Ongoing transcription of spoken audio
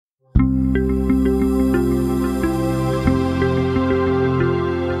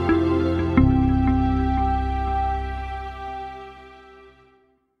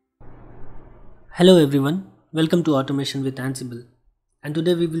Hello everyone, welcome to Automation with Ansible, and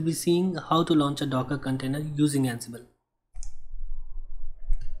today we will be seeing how to launch a Docker container using Ansible.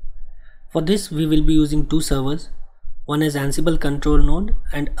 For this we will be using two servers, one as Ansible control node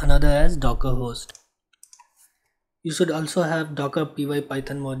and another as Docker host. You should also have Docker py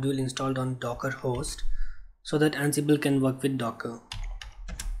Python module installed on Docker host so that Ansible can work with Docker.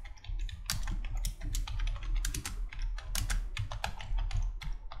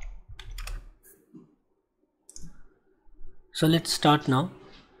 So let's start now.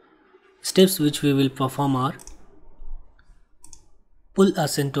 Steps which we will perform are: pull a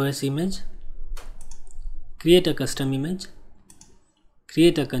CentOS image, create a custom image,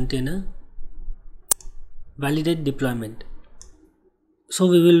 create a container, validate deployment. So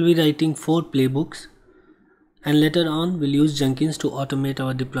we will be writing 4 playbooks and later on we'll use Jenkins to automate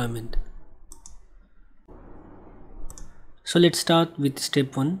our deployment. So let's start with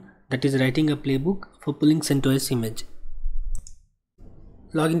step 1, that is writing a playbook for pulling CentOS image.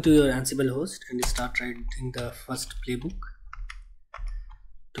 Log into your Ansible host and start writing the first playbook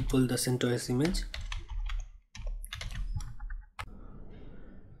to pull the CentOS image.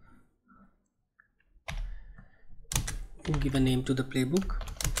 Give a name to the playbook.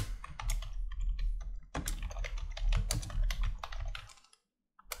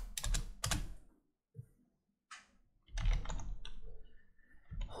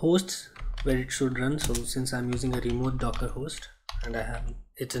 Hosts where it should run. So since I'm using a remote Docker host and I have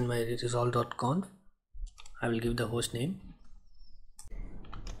it in my resolve.conf, I will give the host name,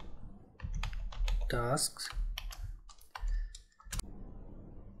 tasks,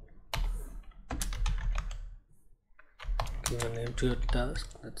 give a name to your task,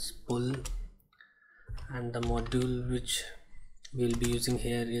 that's pull, and the module which we'll be using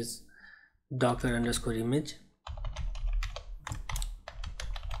here is docker underscore image.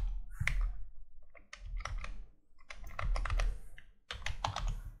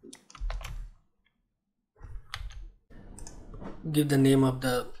 Give the name of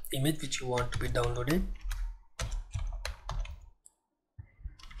the image which you want to be downloaded.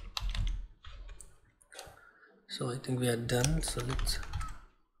 So I think we are done, so let's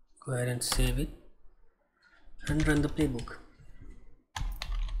go ahead and save it and run the playbook.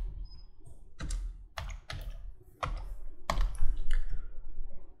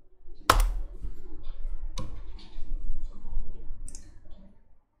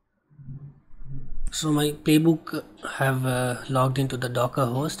 So my playbook have logged into the Docker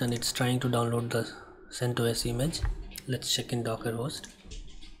host and it's trying to download the CentOS image. Let's check in Docker host.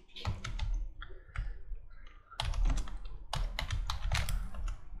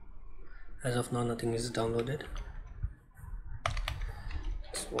 As of now nothing is downloaded.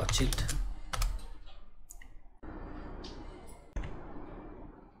 Let's watch it.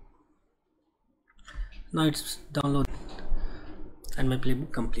 Now it's downloaded and my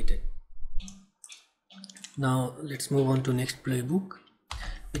playbook completed. Now let's move on to next playbook,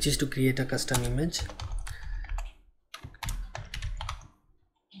 which is to create a custom image.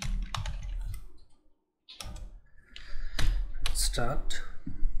 Start,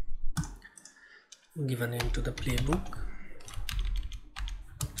 give a name to the playbook,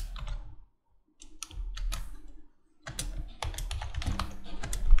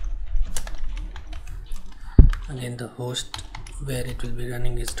 again the host where it will be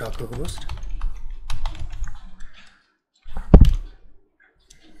running is Docker host.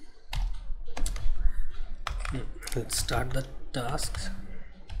 Let's start the tasks.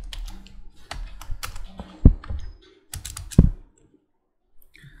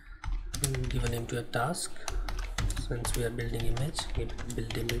 Give a name to a task. Since we are building image, give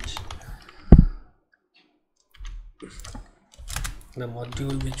build image. The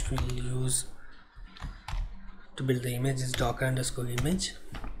module which we'll use to build the image is docker underscore image.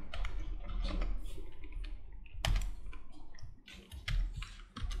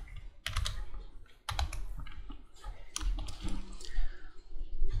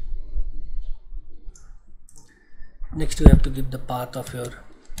 Next you have to give the path of your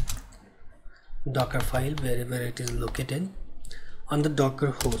Docker file wherever it is located on the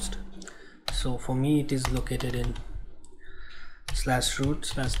Docker host. So for me it is located in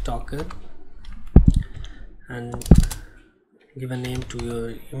 /root/docker, and give a name to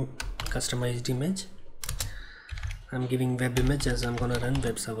your customized image. I'm giving web image as I'm gonna run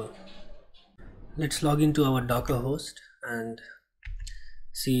web server. Let's log into our Docker host and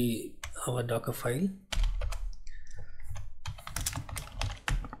see our Docker file.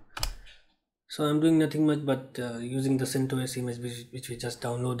 So I'm doing nothing much but using the CentOS image which we just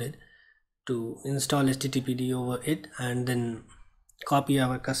downloaded to install HTTPD over it and then copy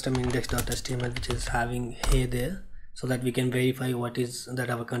our custom index.html which is having hey there, so that we can verify what is that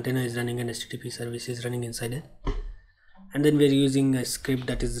our container is running and HTTP service is running inside it. And then we're using a script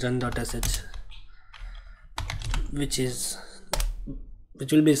that is run.sh, which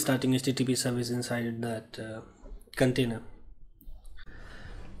will be starting HTTP service inside that container.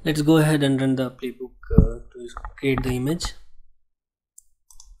 Let's go ahead and run the playbook to create the image.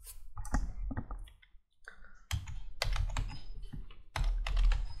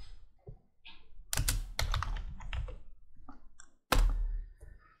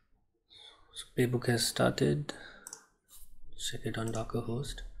 So playbook has started. Check it on Docker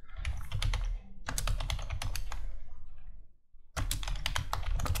host.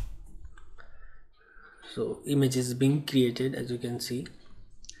 So image is being created, as you can see.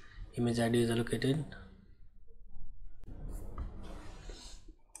 Image ID is allocated.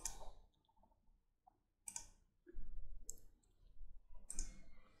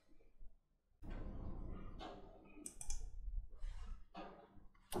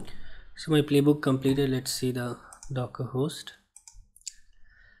 So my playbook completed. Let's see the Docker host,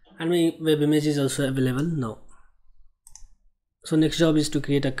 and my web image is also available now. So next job is to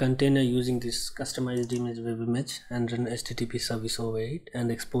create a container using this customized image web image and run HTTP service over it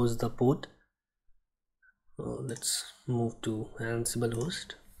and expose the port. Let's move to Ansible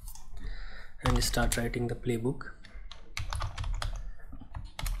host and start writing the playbook.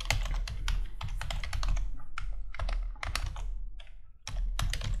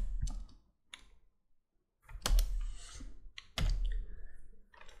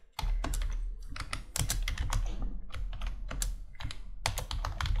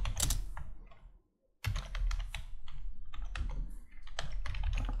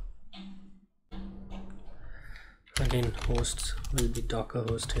 Again, hosts will be Docker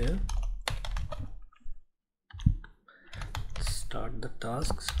host here. Start the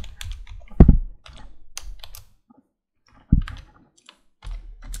tasks.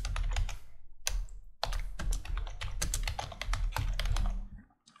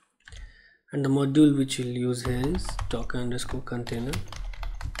 And the module which we'll use here is docker_container.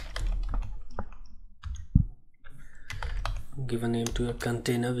 Give a name to your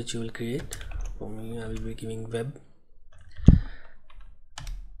container which you will create. For me, I will be giving web.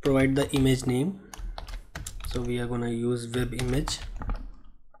 Provide the image name. So we are going to use web image.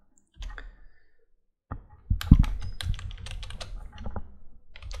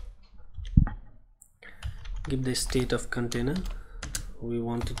 Give the state of container. We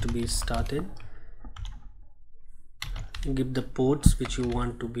want it to be started. Give the ports which you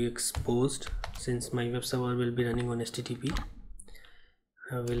want to be exposed. Since my web server will be running on HTTP,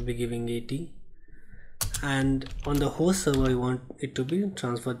 I will be giving 80. And on the host server, I want it to be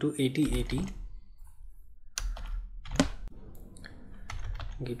transferred to 8080.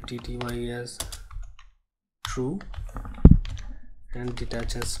 Give TTY as true and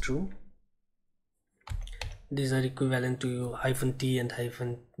detach as true. These are equivalent to -t and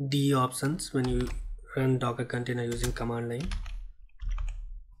 -d options when you run Docker container using command line.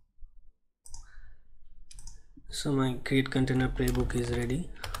 So my create container playbook is ready.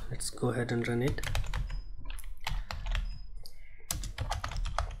 Let's go ahead and run it.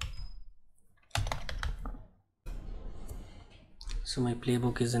 So my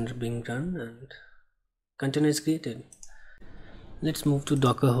playbook is being run and container is created. Let's move to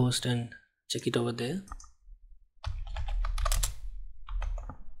Docker host and check it over there.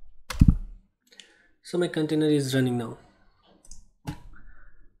 So my container is running now.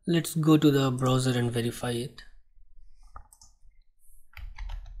 Let's go to the browser and verify it.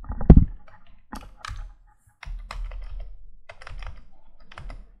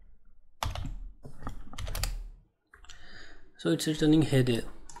 So it's returning hey there.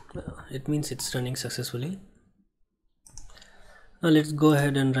 It means it's running successfully. Now let's go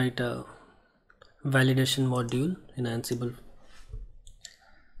ahead and write a validation module in Ansible.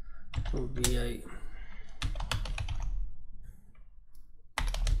 So vi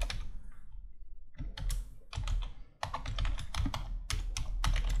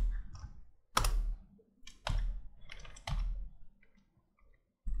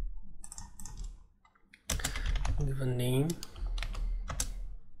give a name.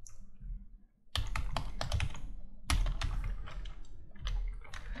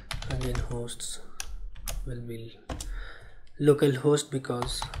 Again, hosts will be local host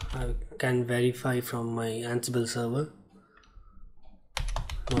because I can verify from my Ansible server.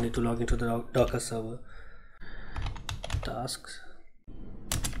 No need to log into the Docker server. Tasks.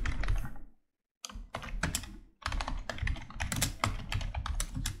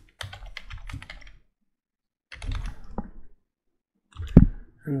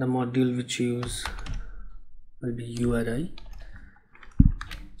 and the module which you use will be URI.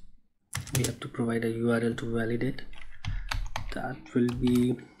 We have to provide a URL to validate. That will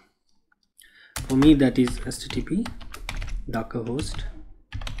be, for me, that is HTTP docker host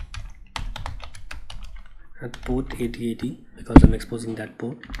at port 8080 because I'm exposing that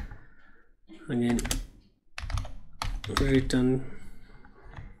port. Again, return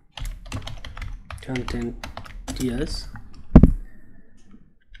content TS,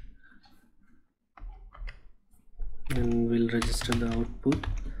 and we'll register the output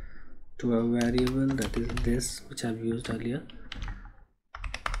to a variable that is this, which I've used earlier.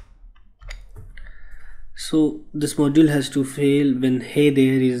 So this module has to fail when hey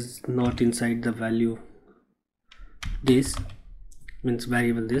there is not inside the value this, means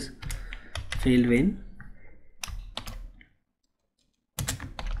variable this. Fail when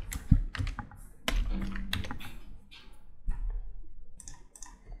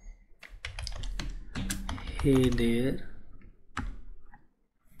hey there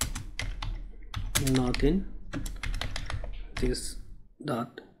not in this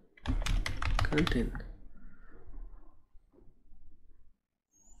dot content.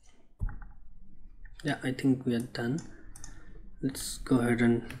 Yeah, I think we are done. Let's go ahead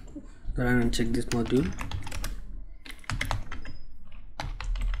and run and check this module.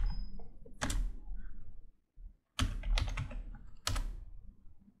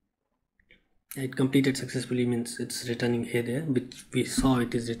 It completed successfully, means it's returning here there, which we saw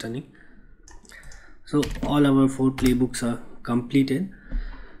it is returning. So all our 4 playbooks are completed,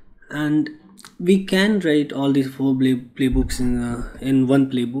 and we can write all these 4 playbooks in one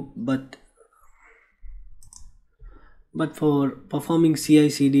playbook, but for performing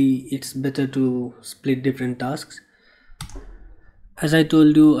CI/CD it's better to split different tasks. As I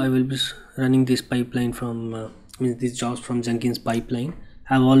told you, I will be running this pipeline from means these jobs from Jenkins pipeline.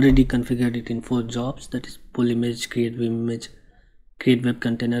 I've already configured it in 4 jobs, that is pull image, create web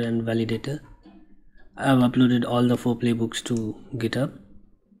container, and validator. I've uploaded all the 4 playbooks to GitHub.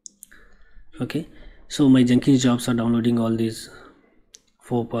 Okay, so my Jenkins jobs are downloading all these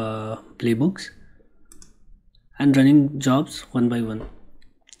 4 playbooks and running jobs one by one.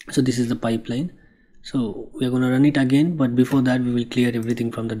 So this is the pipeline. So we are going to run it again, but before that we will clear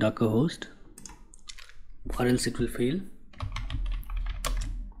everything from the Docker host, or else it will fail.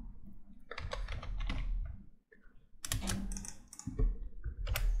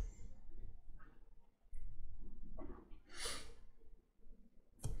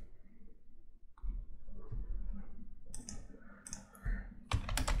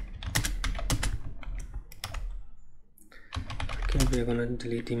 Okay, we are going to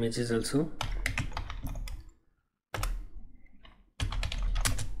delete images also.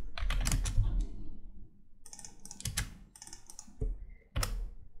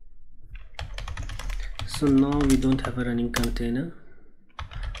 So now we don't have a running container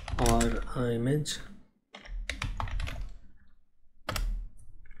or an image.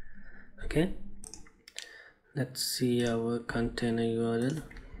 Okay, let's see our container URL.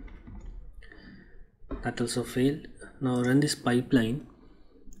 That also failed. Now run this pipeline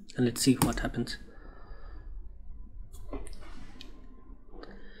and let's see what happens.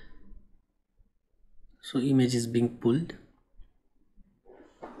 So image is being pulled.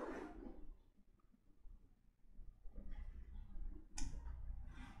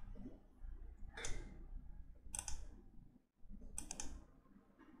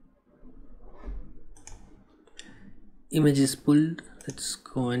 Image is pulled. Let's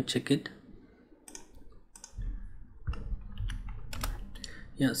go and check it.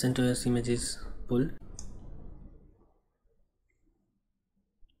 Yeah, CentOS image is pulled.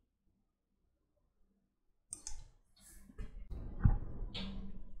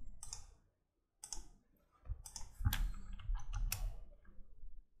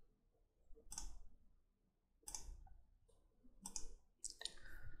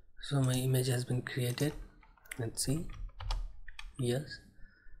 So my image has been created. Let's see. Yes,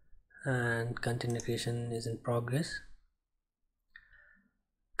 and container creation is in progress.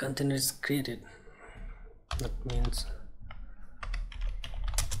 Container is created. That means,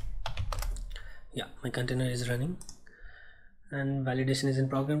 yeah, my container is running and validation is in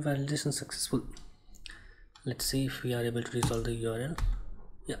progress. Validation successful. Let's see if we are able to resolve the URL.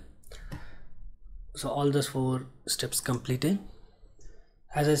 Yeah, so all those 4 steps completed.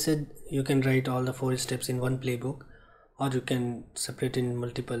 As I said, you can write all the 4 steps in one playbook, or you can separate in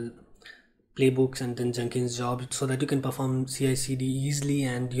multiple playbooks and then Jenkins jobs, so that you can perform CI/CD easily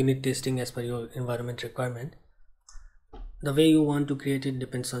and unit testing as per your environment requirement. The way you want to create it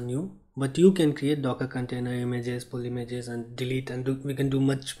depends on you. but you can create Docker container images, pull images and delete, and we can do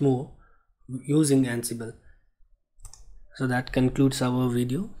much more using Ansible. So that concludes our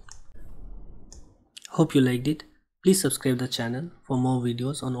video. Hope you liked it. Please subscribe the channel for more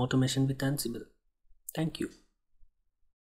videos on automation with Ansible. Thank you.